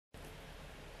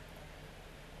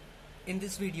In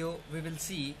this video, we will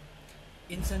see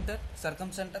incentre,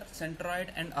 circumcentre, centroid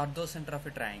and orthocentre of a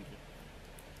triangle.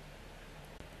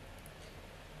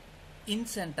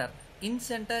 Incentre.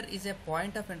 Incentre is a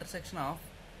point of intersection of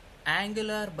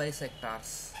angular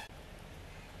bisectors.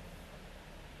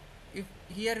 If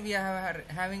here we are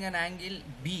having an angle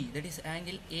B, that is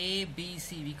angle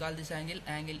ABC, we call this angle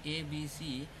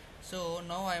ABC. So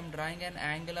now I am drawing an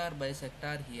angular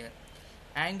bisector here.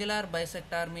 Angular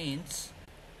bisector means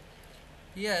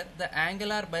here the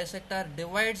angular bisector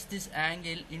divides this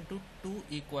angle into two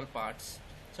equal parts.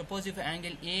 Suppose if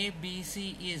angle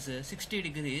ABC is 60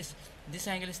 degrees, this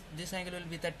angle will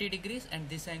be 30 degrees and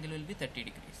this angle will be 30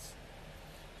 degrees.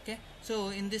 Okay, so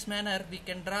in this manner we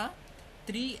can draw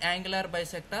three angular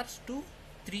bisectors to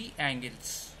three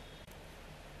angles.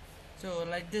 So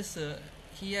like this,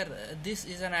 here this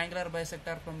is an angular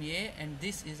bisector from A and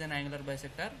this is an angular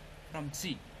bisector from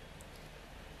C.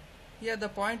 Here the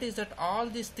point is that all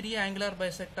these three angular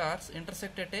bisectors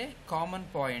intersect at a common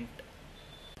point.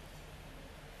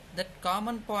 That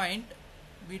common point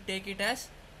we take it as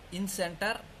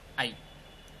incentre I.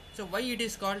 So why it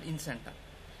is called incentre?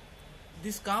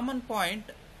 This common point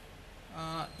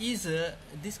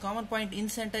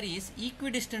incentre is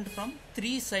equidistant from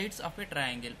three sides of a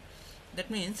triangle.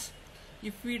 That means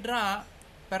if we draw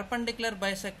perpendicular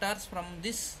bisectors from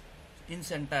this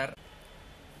incentre,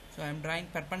 so I am drawing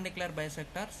perpendicular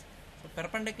bisectors. So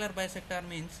perpendicular bisector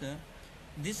means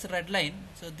this red line,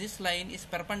 so this line is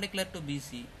perpendicular to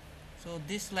BC. So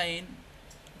this line,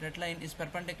 red line is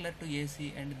perpendicular to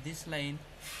AC and this line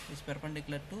is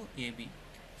perpendicular to AB.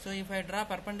 So if I draw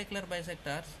perpendicular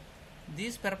bisectors,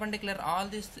 these three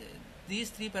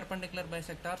perpendicular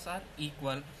bisectors are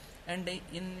equal, and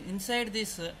inside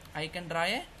this I can draw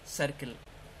a circle.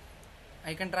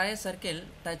 I can draw a circle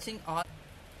touching all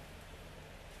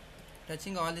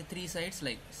the three sides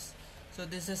like this. So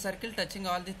this is a circle touching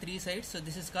all the three sides, so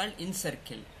this is called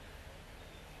incircle.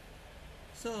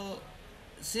 So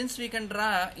since we can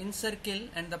draw incircle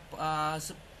and the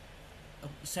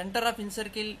center of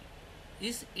incircle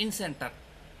is incentre,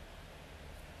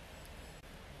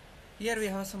 here we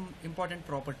have some important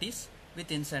properties with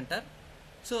incentre.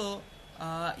 So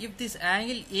if this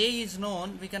angle A is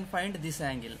known, we can find this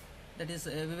angle. That is,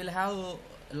 we will have a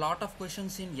lot of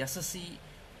questions in SSC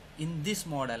in this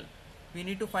model. We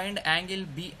need to find angle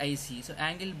BIC. So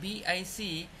angle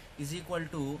BIC is equal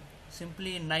to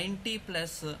simply 90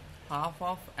 plus half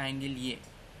of angle A.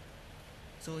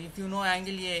 So if you know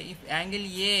angle A, if angle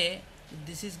A,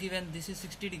 this is given, this is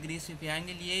 60 degrees, if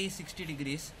angle A is 60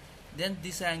 degrees, then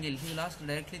this angle, he will ask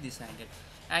directly this angle.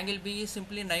 Angle B is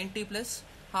simply 90 plus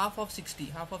half of 60.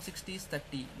 Half of 60 is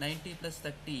 30. 90 plus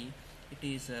 30, it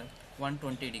is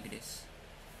 120 degrees.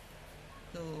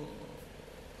 So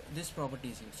this property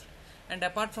is used. And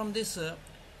apart from this,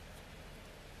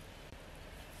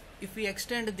 if we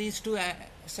extend these two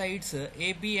sides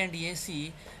AB and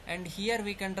AC, and here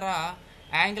we can draw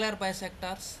angular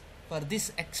bisectors for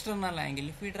this external angle.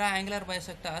 If we draw angular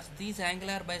bisectors, these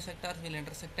angular bisectors will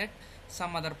intersect at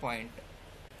some other point.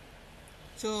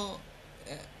 So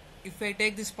if I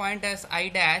take this point as I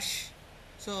dash,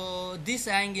 so this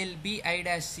angle BI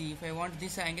dash C, if I want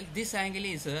this angle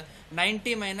is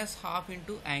 90 minus half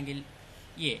into angle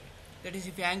A. That is,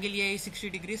 if angle A is 60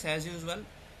 degrees as usual,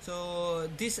 so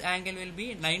this angle will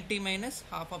be 90 minus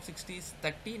half of 60 is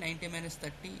 30, 90 minus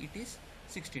 30, it is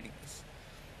 60 degrees.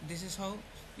 This is how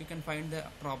you can find the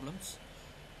problems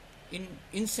in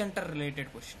incentre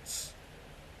related questions.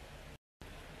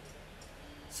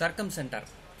 Circumcentre.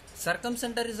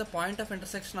 Circumcentre is a point of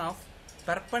intersection of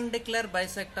perpendicular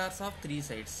bisectors of three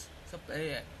sides. So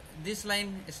this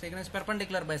line is taken as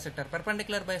perpendicular bisector.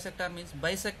 Perpendicular bisector means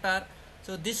bisector.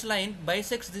 So this line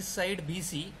bisects this side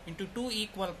BC into two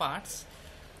equal parts,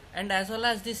 and as well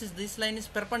as this line is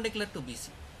perpendicular to BC.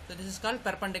 So this is called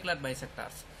perpendicular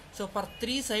bisectors. So for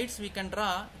three sides we can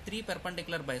draw three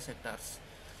perpendicular bisectors.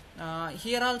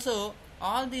 Here also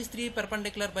all these three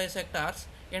perpendicular bisectors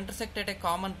intersect at a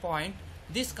common point.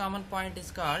 This common point is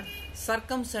called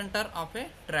circumcentre of a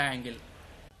triangle.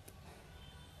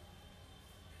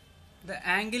 The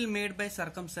angle made by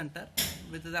circumcentre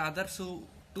with the other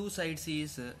two sides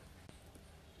is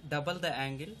double the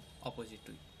angle opposite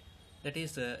to it. That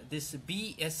is, this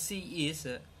BSC is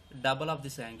double of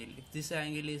this angle. If this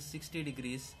angle is 60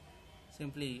 degrees,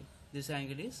 simply this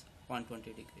angle is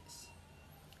 120 degrees.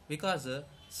 Because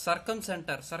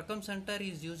circumcentre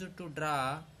is used to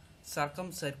draw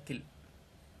circumcircle.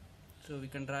 So we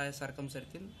can draw a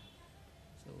circumcircle.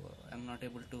 So I am not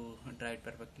able to draw it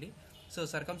perfectly. So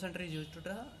circumcentre is used to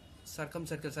draw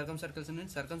circumcircle. Circumcircle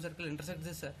means circumcircle intersects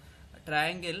this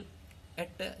triangle at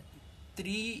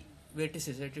three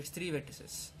vertices, right? It's three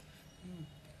vertices.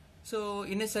 So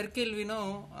in a circle, we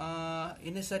know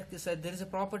in a circle there is a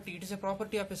property. It is a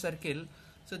property of a circle.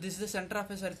 So this is the center of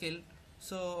a circle.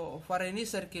 So for any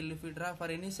circle, if we draw for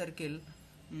any circle,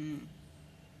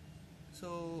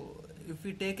 so if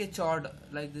we take a chord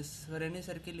like this, for any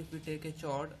circle, if we take a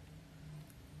chord,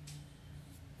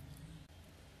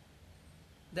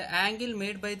 the angle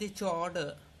made by the chord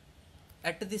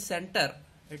at the center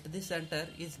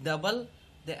is double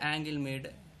the angle made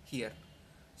here.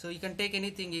 So you can take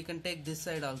anything, you can take this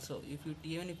side also. If you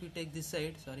take this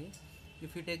side,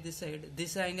 if you take this side,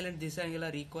 this angle and this angle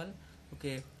are equal.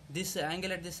 Okay, this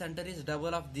angle at the center is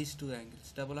double of these two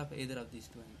angles, double of either of these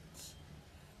two angles.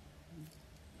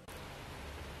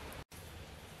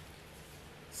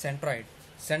 Centroid.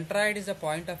 Centroid is the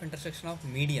point of intersection of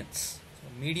medians. So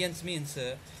medians means,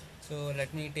 so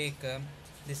let me take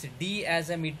this D as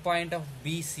a midpoint of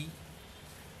BC.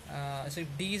 So if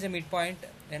D is a midpoint,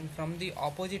 and from the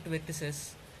opposite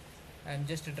vertices I am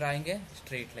just drawing a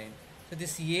straight line. So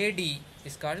this AD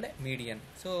is called median.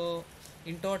 So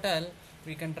in total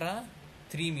we can draw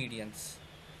 3 medians.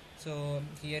 So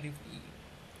here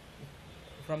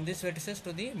from this vertices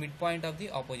to the midpoint of the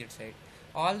opposite side,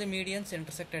 all the medians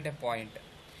intersect at a point.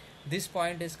 This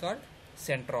point is called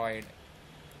centroid.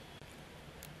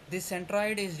 This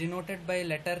centroid is denoted by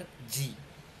letter G.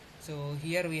 So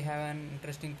here we have an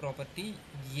interesting property.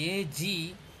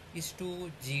 AG is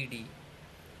to GD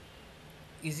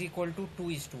is equal to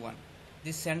 2:1.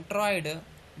 This centroid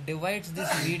divides this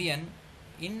median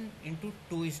into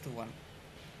 2:1.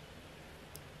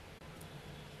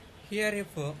 Here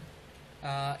if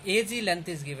AG length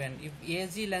is given,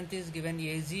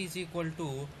 AG is equal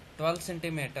to 12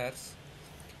 centimeters,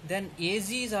 then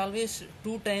AG is always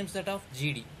 2 times that of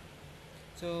GD.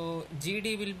 So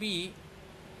GD will be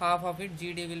half of it,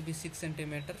 GD will be 6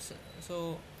 centimeters.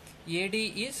 So AD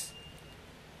is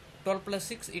 12 plus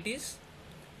 6, it is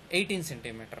 18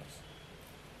 centimeters.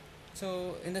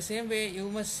 So in the same way you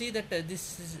must see that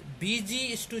this is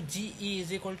BG is to GE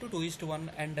is equal to 2:1,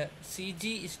 and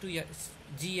CG is to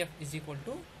GF is equal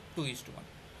to 2:1.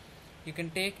 You can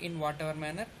take in whatever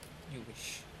manner you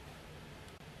wish.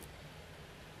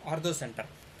 Orthocentre.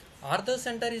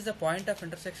 Orthocentre is the point of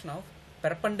intersection of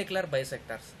perpendicular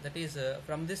bisectors. That is,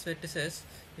 from this vertices,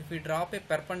 if we drop a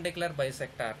perpendicular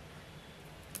bisector,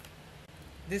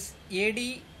 this AD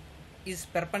is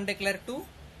perpendicular to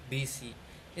BC.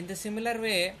 In the similar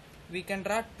way, we can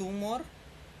draw 2 more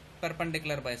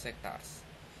perpendicular bisectors.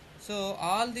 So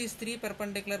all these 3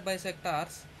 perpendicular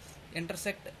bisectors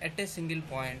intersect at a single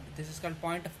point. This is called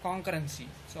point of concurrency.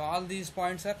 So all these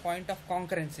points are point of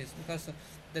concurrencies because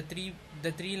the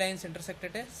three lines intersect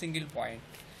at a single point.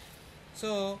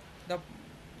 So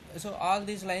all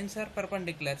these lines are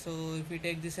perpendicular. So if we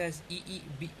take this as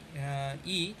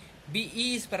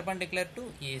BE is perpendicular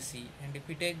to AC, and if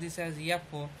we take this as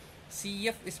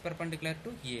CF is perpendicular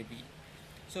to AB.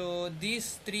 So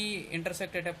these 3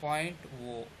 intersect at a point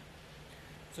O.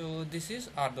 So this is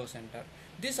orthocentre.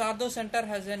 This orthocentre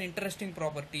has an interesting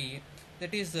property,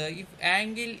 that is, if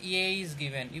angle A is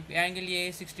given, if angle A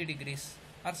is 60 degrees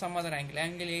or some other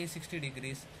angle A is 60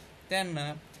 degrees,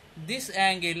 then this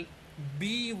angle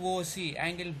BOC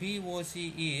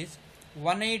is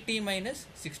 180 minus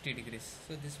 60 degrees.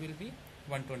 So this will be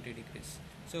 120 degrees.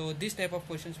 So this type of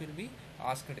questions will be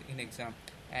asked in exam.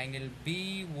 Angle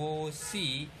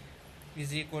BOC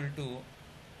is equal to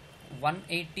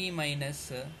 180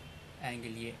 minus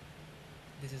angle A.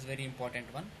 This is very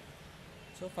important one.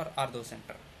 So for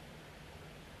orthocentre.